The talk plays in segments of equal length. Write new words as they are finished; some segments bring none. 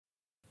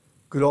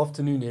Good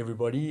afternoon,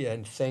 everybody,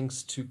 and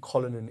thanks to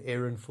Colin and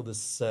Aaron for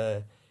this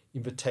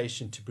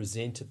invitation to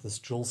present at this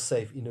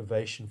DrillSafe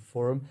Innovation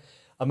Forum.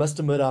 I must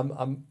admit,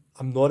 I'm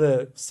not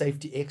a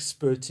safety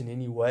expert in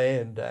any way,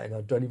 and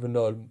I don't even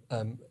know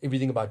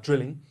everything about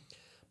drilling.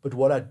 But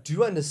what I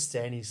do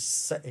understand is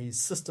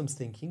systems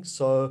thinking.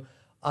 So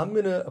I'm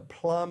going to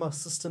apply my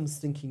systems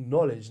thinking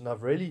knowledge, and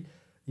I've really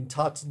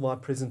entitled my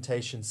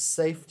presentation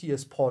 "Safety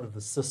as Part of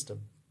the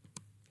System."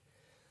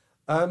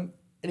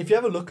 And if you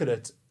have a look at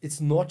it, it's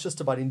not just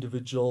about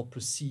individual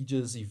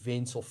procedures,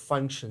 events, or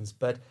functions,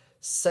 but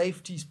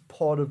safety is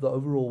part of the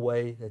overall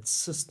way that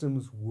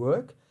systems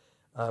work.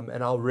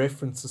 And I'll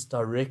reference this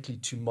directly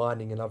to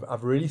mining. And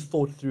I've really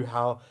thought through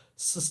how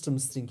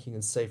systems thinking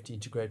and safety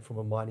integrate from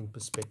a mining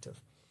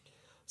perspective.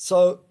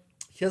 So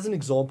here's an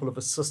example of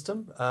a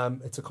system.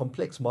 It's a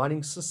complex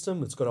mining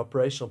system. It's got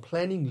operational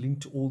planning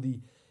linked to all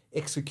the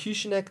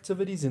execution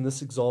activities. In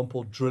this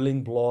example,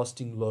 drilling,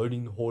 blasting,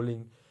 loading,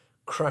 hauling,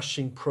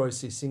 crushing,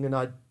 processing,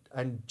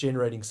 and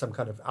generating some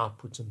kind of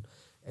output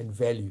and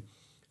value.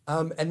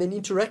 And then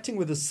interacting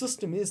with the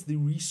system is the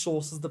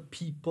resources, the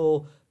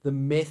people, the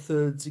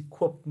methods,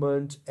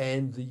 equipment,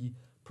 and the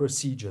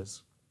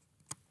procedures.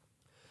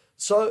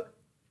 So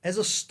as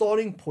a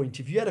starting point,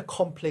 if you had a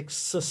complex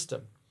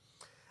system,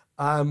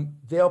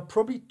 there are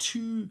probably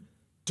two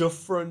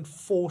different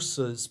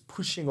forces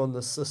pushing on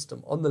the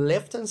system. On the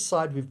left-hand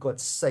side, we've got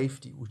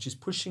safety, which is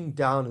pushing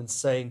down and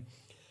saying,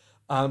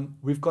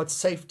 we've got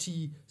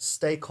safety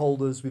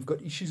stakeholders, we've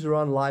got issues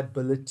around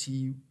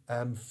liability,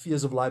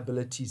 fears of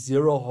liability,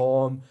 zero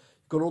harm,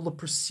 you've got all the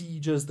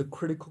procedures, the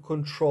critical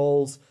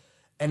controls,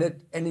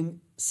 and in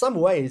some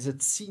ways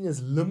it's seen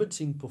as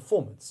limiting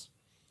performance.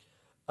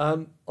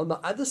 On the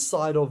other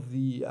side of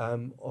the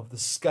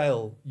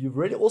scale, you've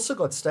really also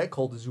got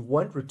stakeholders who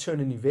want return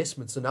on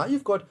investment. So now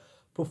you've got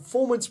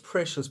performance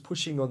pressures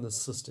pushing on the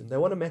system. They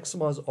want to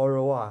maximize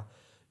ROI.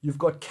 You've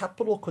got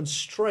capital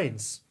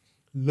constraints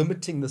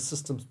limiting the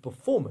system's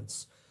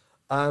performance.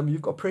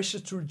 You've got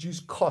pressures to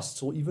reduce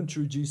costs or even to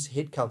reduce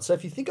headcount. So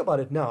if you think about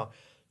it now,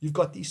 you've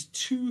got these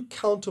two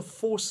counter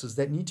forces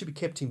that need to be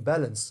kept in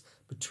balance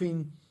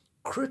between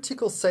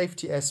critical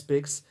safety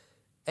aspects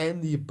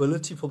and the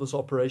ability for this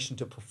operation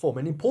to perform.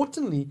 And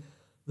importantly,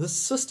 this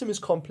system is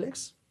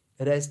complex.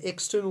 It has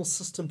external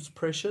systems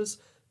pressures.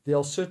 There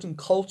are certain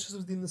cultures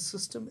within the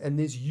system, and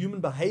there's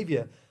human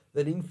behavior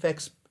that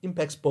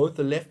impacts both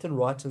the left and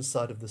right hand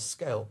side of the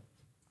scale.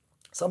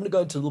 So I'm going to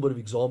go into a little bit of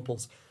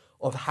examples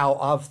of how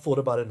I've thought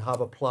about it and how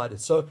I've applied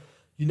it. So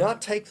you now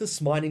take this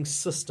mining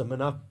system,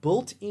 and I've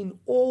built in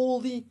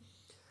all the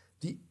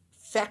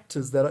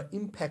factors that are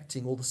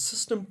impacting, all the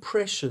system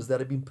pressures that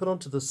have been put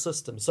onto the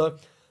system. So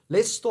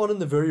let's start on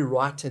the very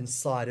right-hand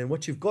side. And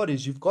what you've got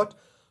is you've got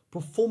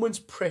performance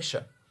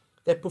pressure.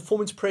 That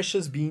performance pressure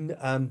has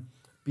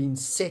been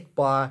set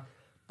by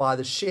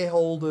the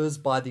shareholders,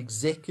 by the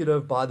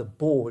executive, by the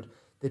board,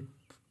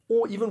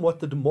 or even what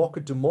the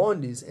market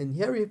demand is. And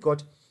here we've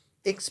got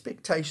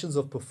expectations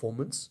of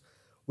performance.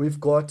 We've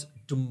got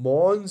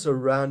demands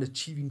around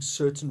achieving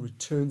certain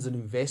returns on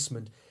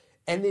investment.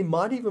 And there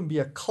might even be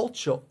a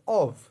culture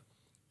of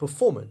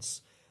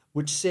performance,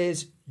 which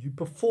says you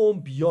perform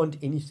beyond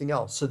anything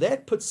else. So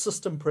that puts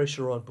system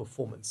pressure on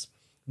performance.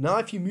 Now,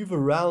 if you move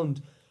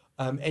around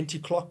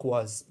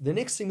anti-clockwise, the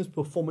next thing is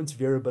performance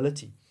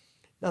variability.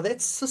 Now,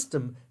 that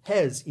system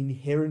has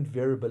inherent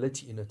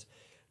variability in it.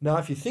 Now,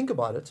 if you think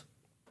about it,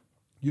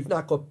 you've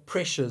now got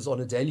pressures on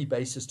a daily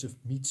basis to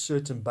meet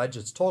certain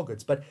budgets,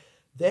 targets, but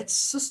that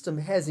system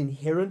has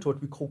inherent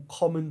what we call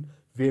common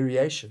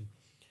variation.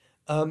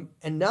 And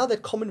now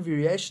that common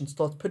variation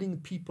starts putting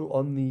people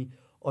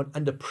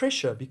under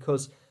pressure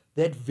because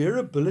that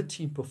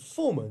variability in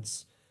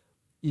performance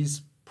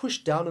is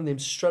pushed down on them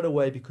straight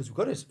away because we've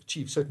got to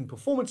achieve certain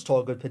performance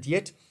target, but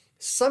yet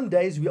some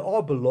days we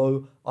are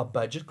below our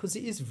budget because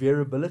there is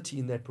variability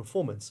in that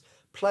performance.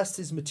 Plus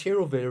there's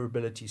material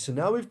variability. So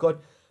now we've got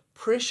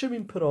pressure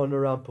being put on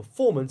around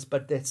performance,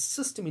 but that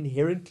system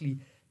inherently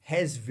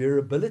has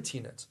variability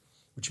in it,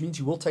 which means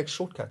you will take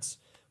shortcuts,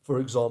 for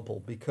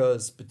example,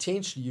 because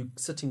potentially you're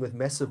sitting with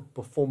massive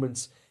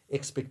performance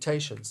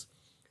expectations.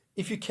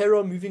 If you carry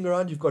on moving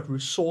around, you've got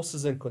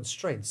resources and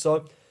constraints.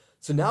 So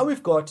now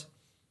we've got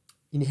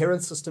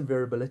inherent system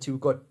variability.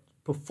 We've got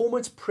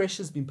performance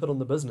pressures being put on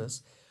the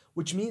business,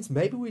 which means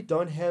maybe we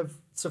don't have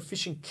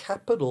sufficient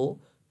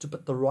capital to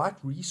put the right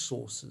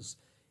resources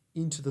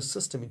into the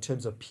system in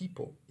terms of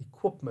people,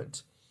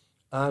 equipment,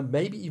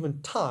 maybe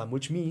even time,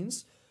 which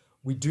means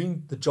we're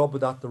doing the job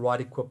without the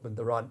right equipment,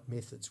 the right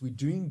methods. We're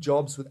doing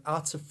jobs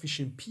without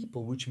sufficient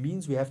people, which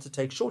means we have to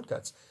take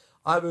shortcuts.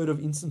 I've heard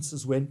of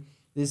instances when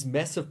there's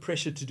massive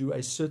pressure to do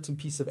a certain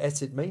piece of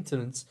asset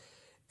maintenance,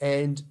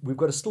 and we've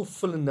got to still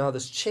fill in now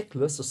this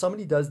checklist. So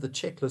somebody does the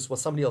checklist while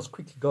somebody else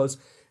quickly goes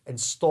and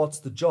starts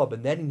the job,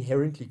 and that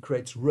inherently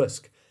creates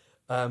risk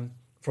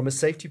from a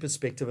safety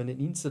perspective and an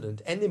incident.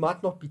 And there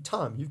might not be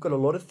time. You've got a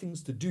lot of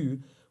things to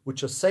do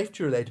which are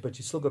safety related, but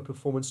you still got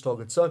performance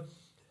targets. So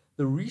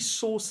the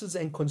resources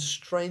and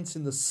constraints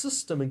in the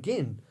system,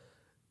 again,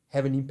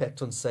 have an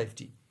impact on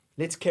safety.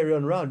 let's carry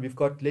on around. We've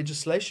got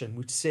legislation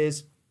which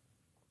says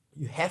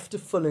you have to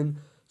fill in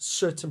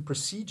certain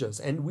procedures.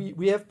 And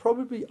we have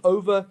probably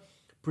over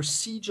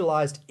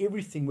proceduralized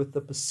everything with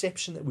the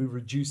perception that we've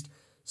reduced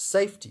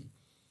safety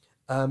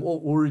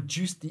or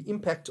reduced the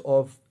impact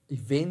of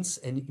events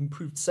and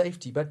improved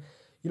safety. But,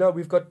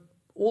 we've got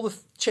all the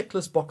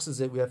checklist boxes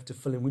that we have to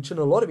fill in, which in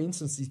a lot of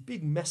instances, these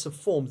big, massive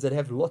forms that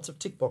have lots of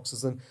tick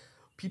boxes, and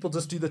people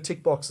just do the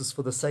tick boxes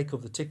for the sake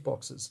of the tick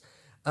boxes.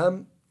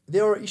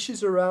 There are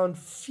issues around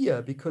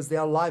fear because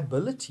there are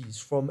liabilities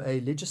from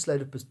a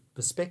legislative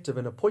perspective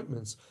and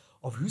appointments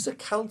of who's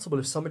accountable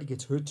if somebody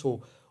gets hurt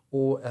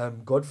or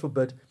God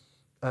forbid,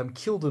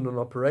 killed in an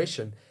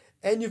operation.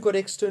 And you've got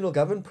external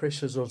government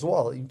pressures as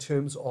well in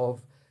terms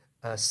of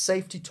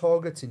safety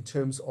targets, in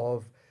terms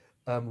of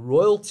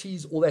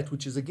royalties, all that,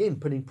 which is again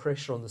putting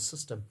pressure on the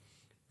system.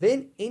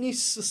 Then any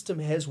system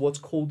has what's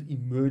called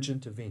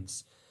emergent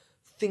events.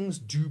 Things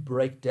do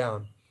break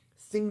down.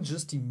 Things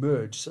just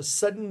emerge. So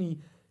suddenly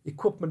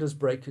equipment has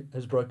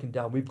broken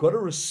down. We've got to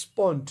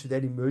respond to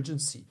that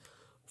emergency.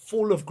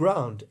 Fall of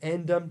ground.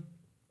 And in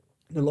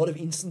a lot of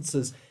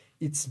instances,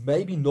 it's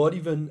maybe not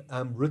even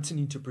written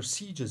into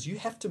procedures. You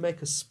have to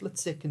make a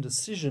split-second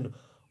decision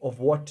of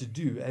what to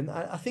do. And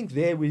I think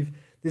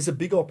there's a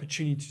big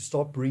opportunity to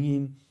start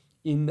bringing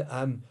in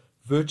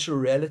virtual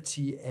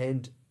reality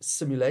and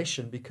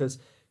simulation, because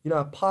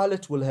a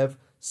pilot will have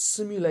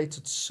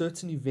simulated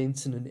certain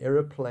events in an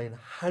aeroplane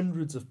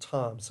hundreds of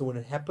times. So when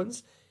it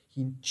happens,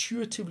 he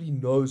intuitively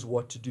knows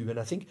what to do. And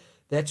I think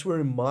that's where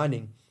in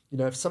mining,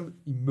 if some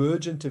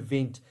emergent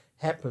event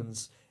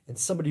happens and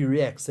somebody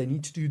reacts, they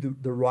need to do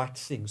the right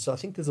thing. So I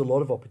think there's a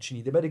lot of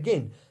opportunity there. But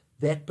again,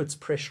 that puts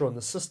pressure on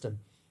the system.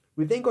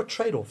 We've then got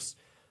trade-offs.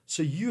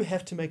 So you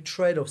have to make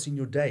trade-offs in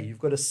your day. You've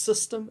got a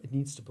system, it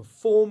needs to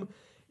perform,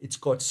 it's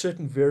got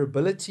certain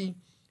variability,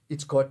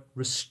 it's got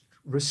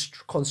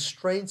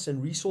constraints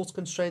and resource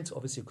constraints,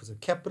 obviously because of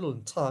capital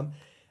and time.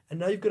 And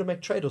now you've got to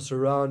make trade-offs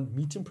around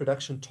meeting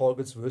production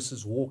targets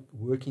versus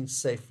working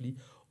safely,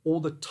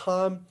 all the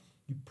time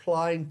you're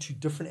applying to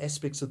different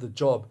aspects of the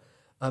job.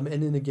 And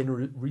then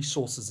again,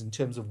 resources in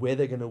terms of where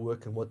they're going to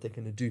work and what they're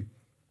going to do.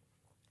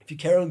 If you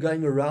carry on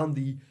going around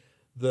the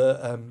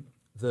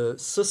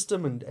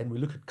system and we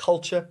look at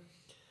culture,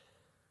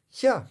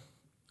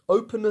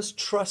 openness,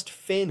 trust,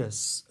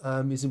 fairness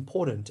is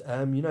important.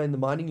 In the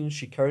mining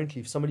industry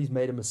currently, if somebody's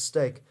made a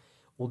mistake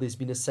or there's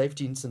been a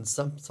safety incident,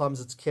 sometimes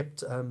it's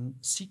kept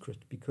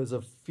secret because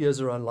of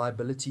fears around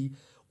liability.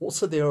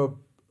 Also, there are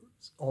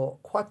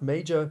quite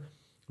major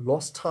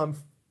lost time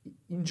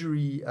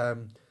injury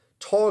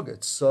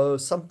targets. So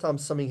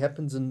sometimes something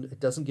happens and it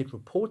doesn't get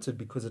reported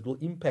because it will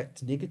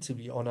impact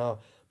negatively on our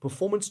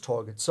performance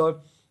target.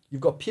 So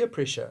you've got peer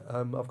pressure.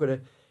 I've got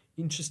an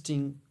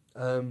interesting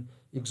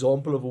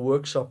example of a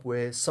workshop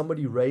where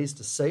somebody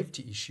raised a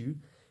safety issue,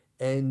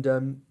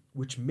 and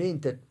which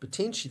meant that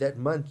potentially that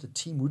month the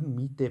team wouldn't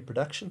meet their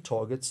production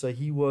targets. So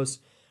he was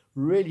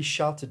really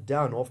shouted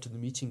down after the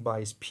meeting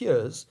by his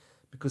peers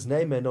because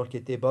they may not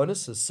get their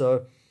bonuses.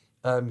 So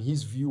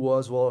his view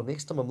was, well,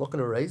 next time I'm not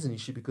going to raise an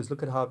issue because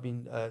look at how I've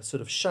been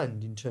sort of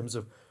shunned in terms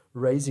of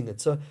raising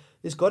it. So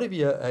there's got to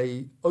be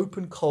a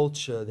open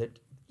culture that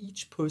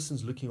each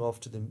person's looking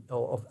after them,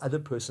 or of other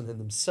person than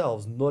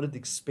themselves, not at the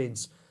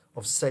expense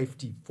of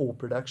safety for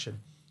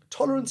production.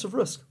 Tolerance of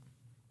risk.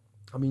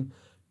 I mean,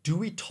 do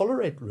we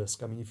tolerate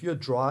risk? I mean, if you're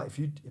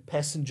a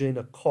passenger in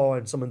a car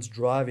and someone's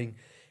driving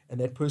and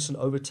that person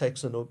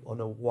overtakes on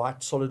a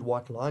solid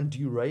white line, do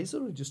you raise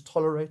it or just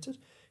tolerate it?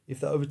 If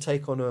they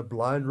overtake on a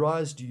blind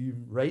rise, do you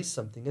raise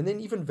something? And then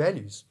even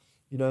values,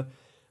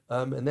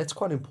 and that's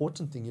quite an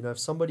important thing. If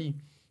somebody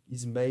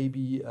is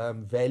maybe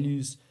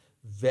values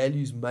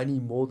money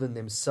more than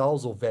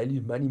themselves or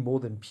values money more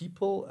than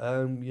people,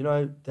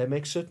 they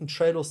make certain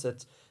trade-offs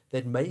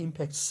that may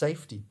impact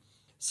safety.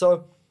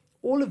 So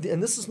all of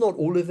and this is not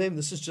all of them,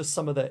 this is just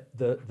some of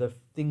the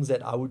things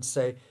that I would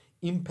say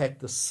impact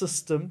the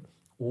system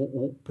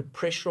or put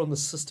pressure on the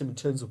system in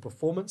terms of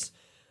performance.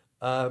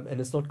 And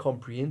it's not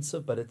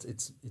comprehensive, but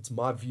it's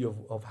my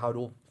view of how it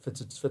all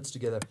fits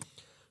together.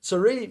 So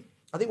really,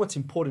 I think what's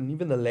important,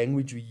 even the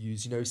language we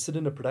use, we sit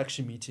in a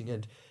production meeting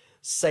and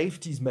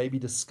safeties may be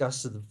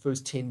discussed at the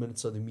first 10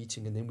 minutes of the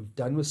meeting, and then we've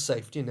done with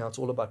safety, and now it's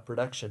all about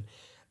production.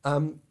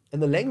 And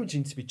the language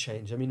needs to be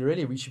changed. I mean,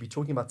 really, we should be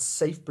talking about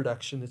safe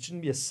production. It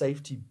shouldn't be a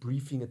safety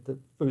briefing at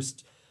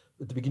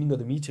the beginning of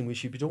the meeting. We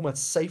should be talking about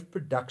safe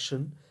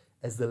production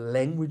as the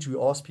language we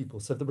ask people.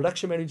 So if the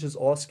production manager is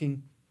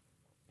asking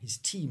his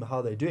team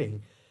how they're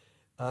doing,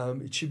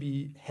 it should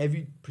be, have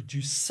you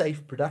produced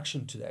safe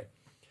production today?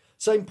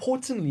 So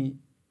importantly,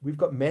 we've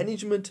got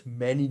management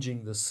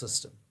managing the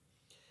system.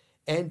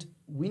 And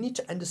we need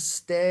to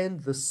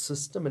understand the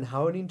system and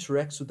how it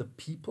interacts with the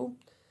people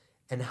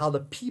and how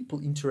the people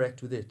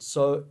interact with it.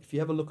 So if you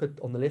have a look at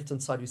on the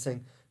left-hand side, we're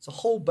saying it's a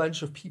whole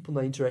bunch of people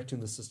now interacting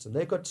with the system.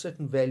 They've got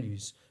certain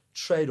values,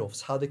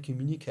 trade-offs, how they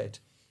communicate.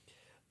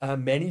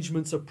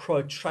 Management's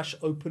approach, trust,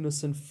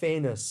 openness, and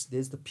fairness.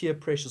 There's the peer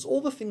pressures,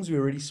 all the things we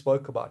already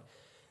spoke about.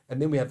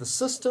 And then we have the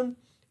system,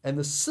 and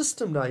the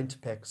system now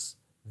impacts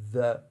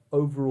the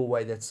overall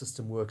way that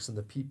system works and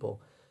the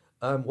people.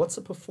 What's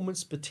the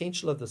performance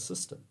potential of the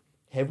system?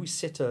 Have we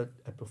set a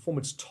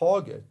performance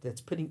target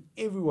that's putting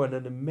everyone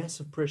under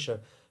massive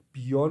pressure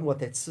beyond what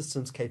that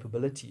system's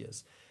capability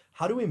is?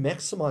 How do we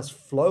maximize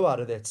flow out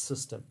of that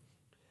system?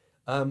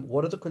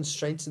 What are the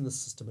constraints in the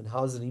system and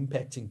how is it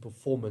impacting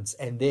performance?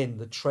 And then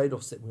the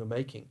trade-offs that we're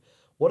making.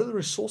 What are the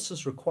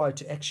resources required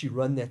to actually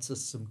run that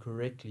system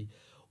correctly?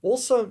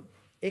 Also,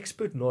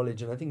 expert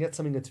knowledge, and I think that's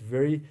something that's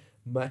very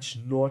much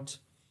not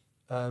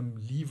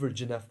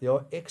leveraged enough. There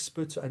are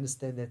experts who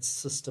understand that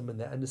system and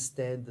they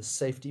understand the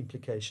safety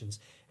implications.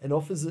 And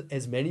often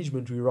as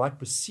management, we write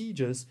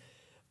procedures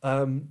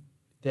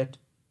that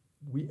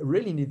we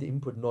really need the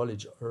input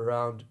knowledge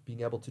around being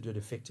able to do it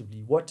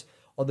effectively. What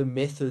are the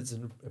methods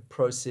and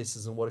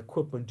processes and what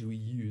equipment do we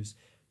use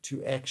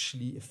to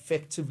actually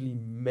effectively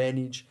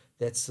manage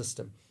that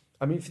system?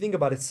 I mean, if you think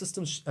about it,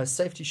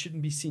 safety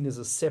shouldn't be seen as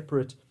a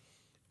separate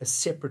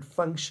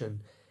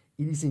function.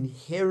 It is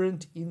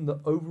inherent in the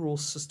overall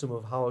system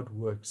of how it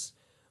works.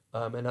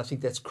 And I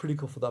think that's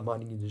critical for the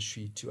mining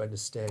industry to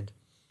understand.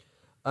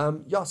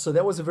 Yeah, so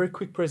that was a very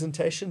quick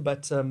presentation,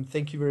 but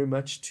thank you very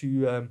much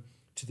to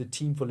the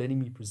team for letting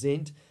me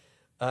present.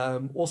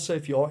 Also,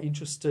 if you are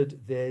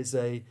interested, there's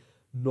a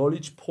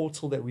knowledge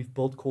portal that we've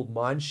built called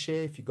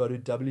Mindshare. If you go to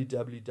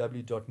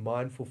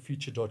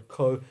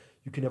www.mineforfuture.co,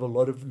 you can have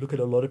look at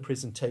a lot of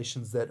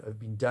presentations that have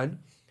been done.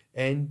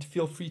 And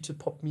feel free to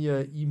pop me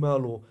an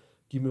email or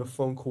give me a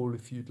phone call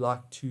if you'd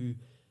like to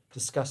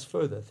discuss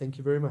further. Thank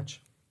you very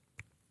much.